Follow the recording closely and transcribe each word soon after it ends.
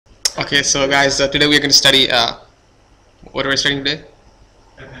Okay, so guys, today we are going to study. What are we studying today?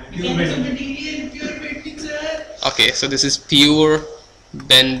 Okay, so this is pure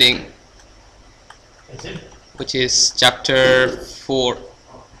bending, which is chapter 4.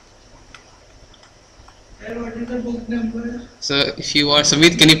 And what is the book number? So if you are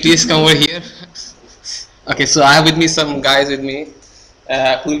Samit, can you please come over here? Okay, so I have with me some guys with me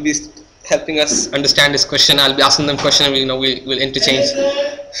who will be helping us understand this question. I'll be asking them question and we'll interchange.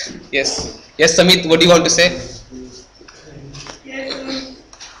 Yes, Samit, what do you want to say? Yes,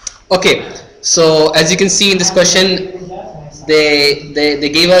 Okay, so as you can see in this question, they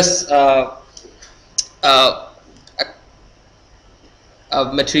gave us a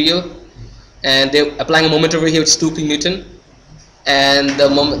material, and they're applying a moment over here which is 2 p.Newton, and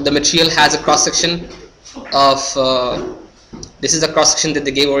the material has a cross section of this is the cross section that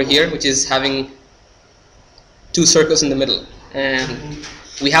they gave over here, which is having 2 circles in the middle, and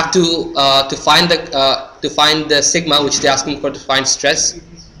we have to find the sigma, which they're asking for to find stress.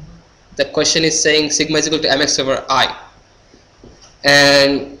 The question is saying sigma is equal to mx over I,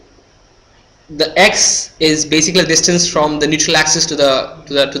 and the x is basically the distance from the neutral axis to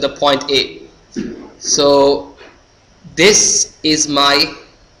the point A. So this is my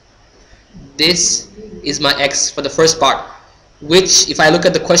x for the first part, which if I look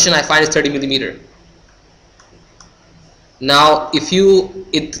at the question I find is 30 millimeter. Now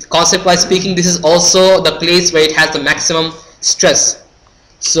concept wise speaking, this is also the place where it has the maximum stress.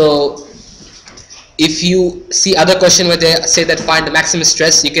 So if you see other question where they say that find the maximum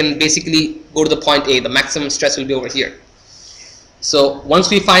stress, you can basically go to the point A. The maximum stress will be over here. So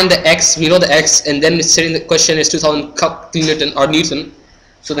once we find the x, we know the x, and then it's saying the question is 2000 kilonewton or Newton.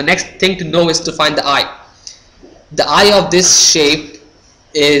 So the next thing to know is to find the I. The I of this shape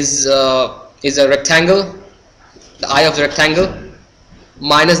is a rectangle. The I of the rectangle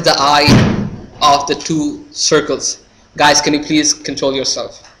minus the I of the 2 circles. Guys, can you please control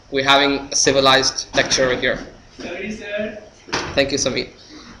yourself? We're having a civilized lecture over here. sorry, sir. Thank you, Samit.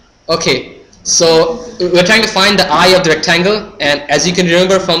 Okay, so we're trying to find the I of the rectangle, and as you can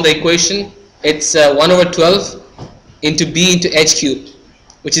remember from the equation, it's 1 over 12 into b into h cubed,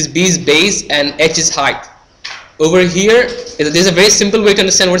 which is b is base and h is height. Over here, there's a very simple way to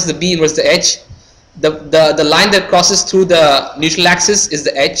understand what's the b and what's the h. The line that crosses through the neutral axis is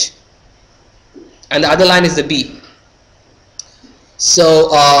the h, and the other line is the b. So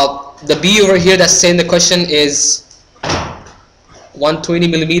the b over here that's saying the question is 120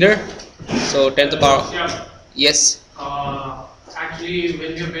 millimeter. So 10 to the power. Yeah. Yes. Actually,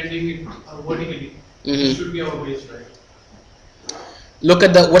 when you're bending it vertically, it should be our base, right? Look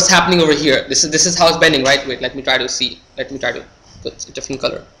at what's happening over here. This is how it's bending, right? Wait, let me try to see. Let me try to put a different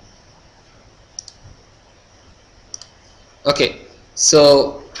color. Okay,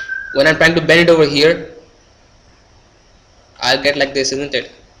 so when I'm trying to bend it over here, I'll get like this, isn't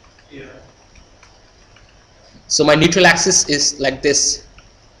it? Yeah. So my neutral axis is like this.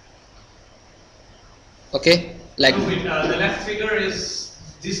 Okay, like No, the left figure is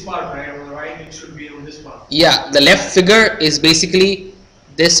this part, right? On the right, it should be on this part. yeah, the left figure is basically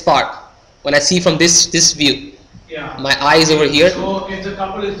this part. When I see from this view, Yeah. my eye is over here. So if the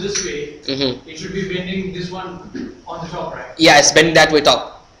couple is this way, Mm-hmm. it should be bending this one on the top, right? Yeah, it's bending that way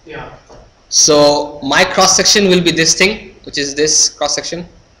top. Yeah. So my cross section will be this thing, which is this cross section.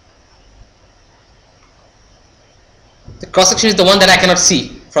 The cross section is the one that I cannot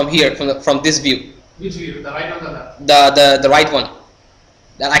see from here, from this view. Which view? The right or the left? The right one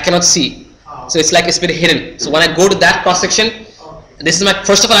that I cannot see. Ah. So it's like it's been hidden. So when I go to that cross section, Okay. this is my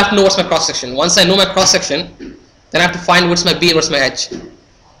first of all I have to know what's my cross section. Once I know my cross section, then I have to find what's my B and what's my H.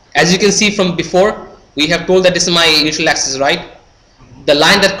 As you can see from before, we have told that this is my neutral axis, right? The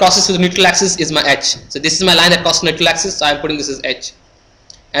line that crosses through the neutral axis is my H. So this is my line that crosses the neutral axis, so I am putting this as H.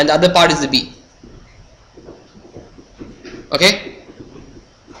 And the other part is the B. Okay?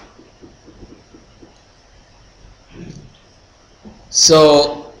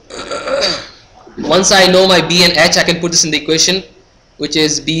 So once I know my B and H, I can put this in the equation, which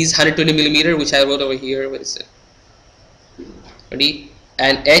is B is 120 millimeter, which I wrote over here. Where is it? Ready?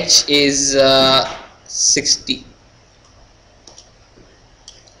 And H is 60.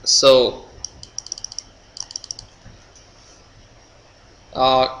 So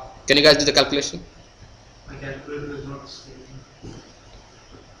can you guys do the calculation? My calculator is not stable.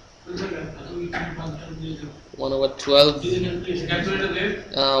 1 over 12. Is the calculator there?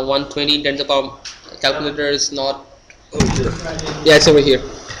 120 10 to the power. Calculator is not. Yeah, it's over here.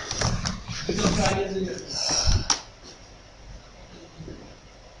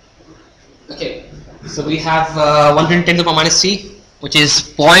 Okay, so we have 110 to the power minus 3 which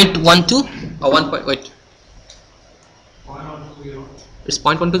is 0.12 or 1 point, wait, 0.120. it's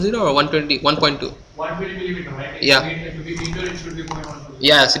 0.120 or 120, 1.2. 120 millimeter, right? Yeah. To be meter, it should be 0.120.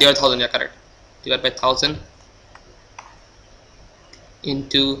 Yeah, so divided by 1000, yeah, correct. Divided by 1000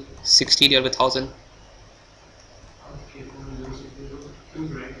 into 60 divided by 1000 Okay,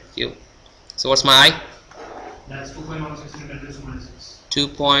 0.0602, right? cube. So what's my I? That's 2.16 into 10 to the minus 6.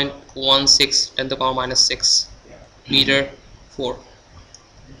 2.16 10 to the power minus 6 Yeah. meter 4.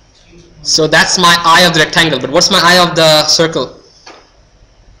 So that's my eye of the rectangle, but what's my eye of the circle?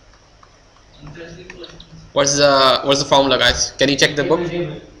 What's the formula, guys? Can you check the book?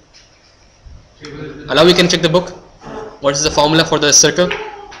 Allow, you can check the book. What is the formula for the circle?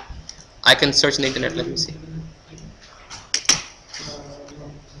 I can search in the internet. Let me see.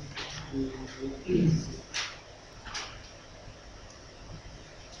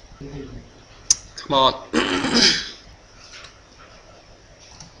 Come on.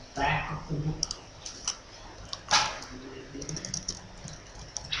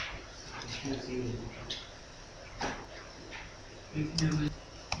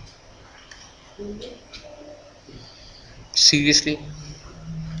 Seriously,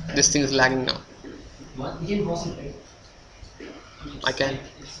 this thing is lagging now. I can.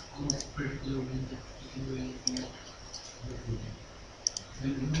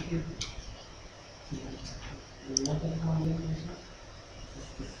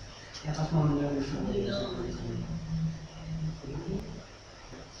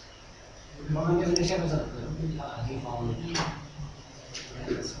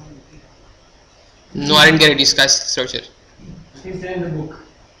 No, I didn't get it. You guys search it. It's there in the book.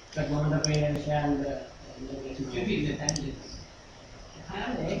 That one of the parents and maybe the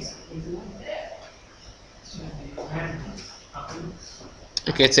Alex is not there.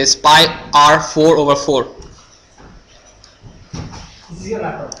 Okay, it says pi r4 over 4. This is your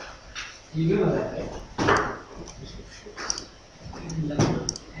laptop. You do know that, right?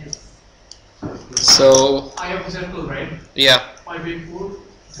 So I have a circle, right? yeah, 584.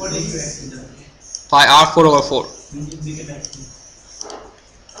 What is it? pi r4 over 4.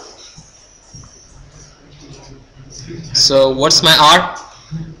 So what's my r?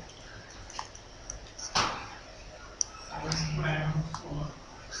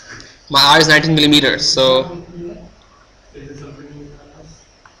 My r is 19 millimeters. So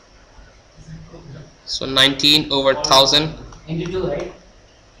 19 over 1000. Into 2, right?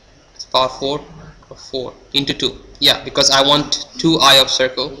 It's power 4 or 4 into 2. Yeah, because I want 2 eye of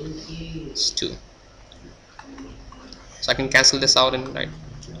circle. It's 2. So I can cancel this out and write.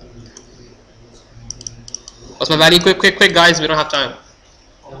 What's my value? Quick, guys. We don't have time.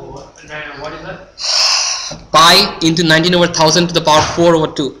 What is that? Pi into 19 over 1000 to the power 4 over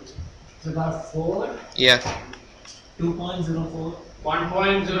 2. It's about 4. Yeah. 2.04.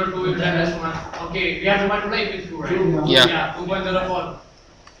 1.02 into 10 to 1. Okay, we have to multiply it with 2, right? Yeah. 2.04.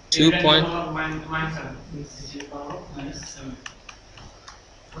 2 point. Minus 7.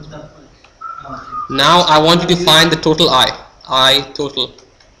 Now I want you to find the total I total,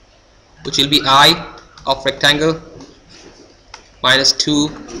 which will be I of rectangle minus 2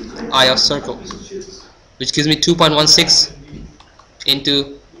 I of circle, which gives me 2.16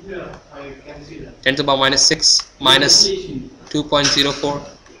 into Yeah, I can see that. 10 to the power minus 6 minus 2.04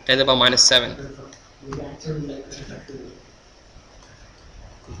 10 to the power minus 7.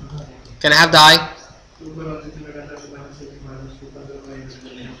 Can I have the I? 2.16 into 10 to the minus 6 minus 2.05 into 10 to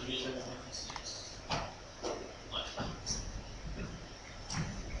the minus 7.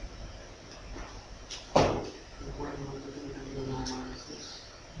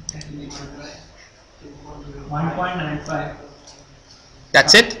 One 1.95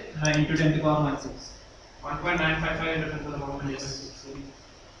 That's it? into 10 to the power minus 6. 1.955 into 10 to the power minus 6.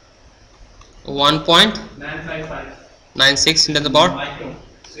 1.96 955. into the power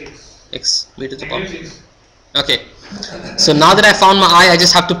 6. x meter to the power. Negative 6. Okay. So now that I found my I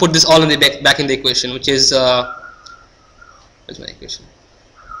just have to put this all in the back in the equation, which is where's my equation?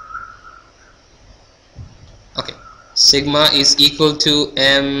 Okay. Sigma is equal to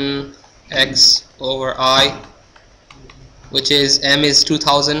mx over I, which is m is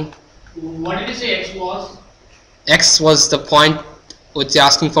 2000. What did you say x was? X was the point which they're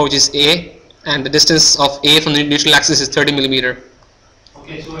asking for, which is A, and the distance of A from the neutral axis is 30 millimeter.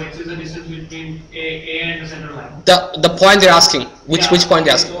 Okay, so x is the distance between A and the center line. The point they're asking, which point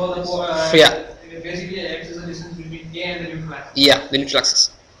they're asking? So Yeah. basically x is the distance between A and the neutral axis. Yeah, the neutral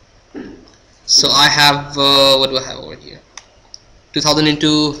axis. So I have what do I have over here? 2000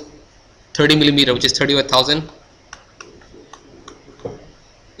 into 30 millimeter, which is 30 over 1000,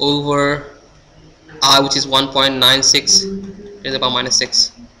 over I, which is 1.96 10 to the power minus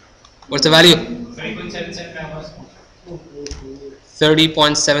 6. What's the value?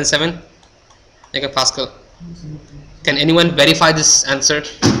 30.77 megapascal. Can anyone verify this answer?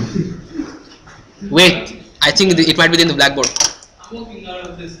 Wait, I think it might be in the blackboard. I'm walking out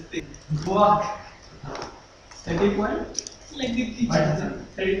of this thing. What? 30 point? Like the teacher.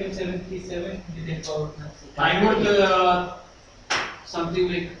 30.737. Didn't power. I got something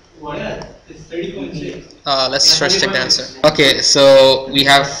like what? Yeah, it's 30.6. Let's first check the answer. Okay, so we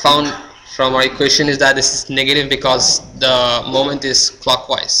have found from our equation is that this is negative because the moment is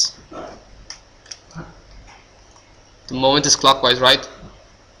clockwise. The moment is clockwise, right?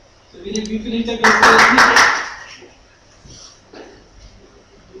 So we finish the calculation.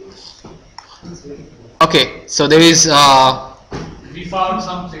 Okay, so there is We found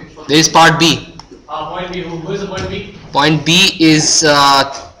something. there is part B. Point B. Who is the point B? Point B is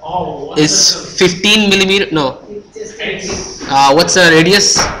Oh, is 15 millimeter. No, X. what's the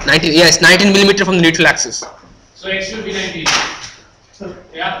radius? 19. Yeah, it's 19 millimeter from the neutral axis. So X should be 19.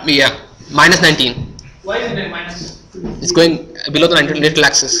 Yeah. Yeah, minus 19. Why is it minus? It's going below the neutral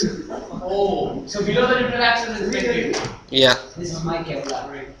axis. Oh, so below the neutral axis is negative. Yeah. This is my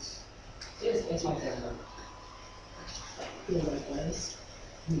Kevlar. Yes, it's my Kevlar.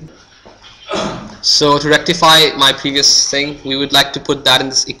 So to rectify my previous thing, we would like to put that in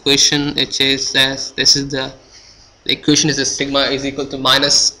this equation, which is this is the equation is the sigma is equal to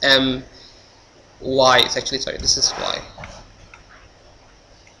minus m y. It's actually, sorry, this is y.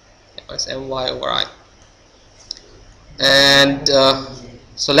 Minus my over I. And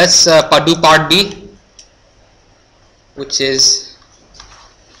so let's do part B, which is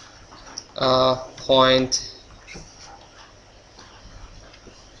point.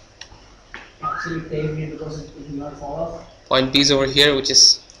 Actually, take me because it will not fall off. Point B is over here, which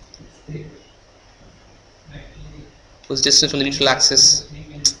is whose distance from the neutral axis.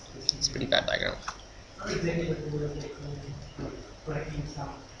 It's a pretty bad diagram.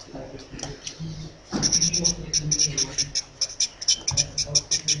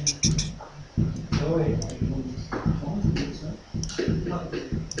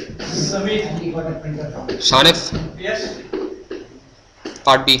 Shanif, Yes.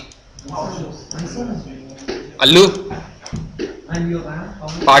 part B. Allu,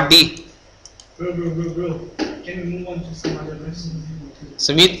 part D. Bro. Can we move on to some other question?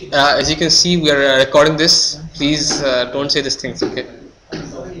 Sumit, as you can see, we are recording this. Please don't say these things, okay? We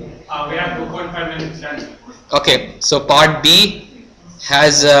have 2.5 minutes left. Okay, so part B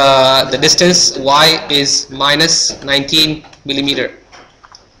has the distance y is minus 19 millimeter.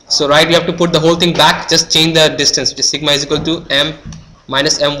 So right, we have to put the whole thing back, just change the distance, which is sigma is equal to m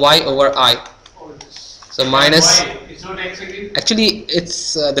minus my over I. So minus, Why? It's not X again? actually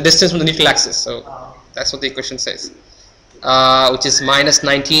it's the distance from the neutral axis, so that's what the equation says, which is minus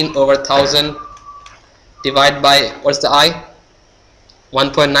 19 over 1000 divided by, what's the I?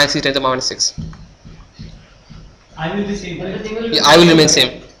 1.96 10 to the minus 6. I will be same. Yeah, I will remain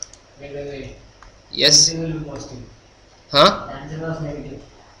same. Wait. Yes. Everything will be positive. Huh? The answer was negative.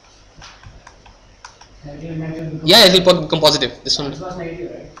 Negative meant to become Yeah, it will become positive. This one, This was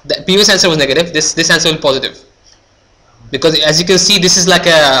negative, right? the previous answer was negative. This answer will be positive, because as you can see, this is like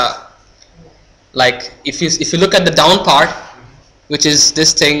a, like if you look at the down part, which is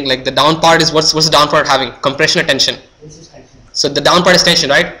this thing, like the down part is what's the down part having? Compression or tension? This is tension. So the down part is tension,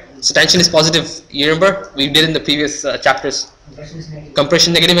 right? So tension is positive. You remember we did in the previous chapters. Compression is negative.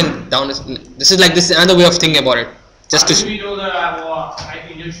 Compression negative and down is. This is another way of thinking about it. Just How do to we know the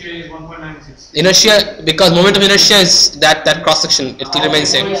inertia is 1.96? inertia, because moment of inertia is that cross section. It will remain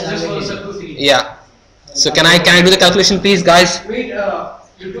same. It's just for the circle theory. Yeah. So can I do the calculation, please, guys? Wait,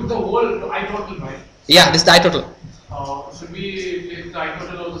 you took the whole I total, right? Yeah, this is the I total. Should we take the I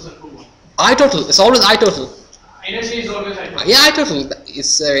total or the circle one? I total. It's always I total. Inertia is always I total. Yeah, I total.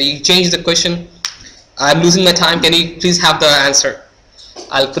 It's you change the question. I'm losing my time. Can you please have the answer?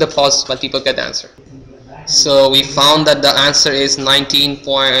 I'll put a pause while people get the answer. So we found that the answer is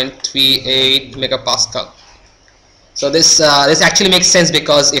 19.38 megapascal. So this actually makes sense,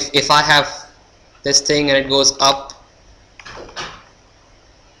 because if I have this thing and it goes up,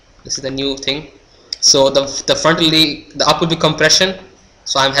 this is the new thing. So the frontally, the up will be compression,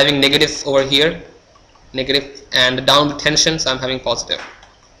 so I'm having negative over here, negative, and the down will be tension, so I'm having positive.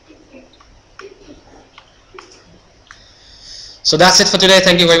 So that's it for today.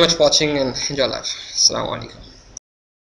 Thank you very much for watching and enjoy life. Assalamu alaikum.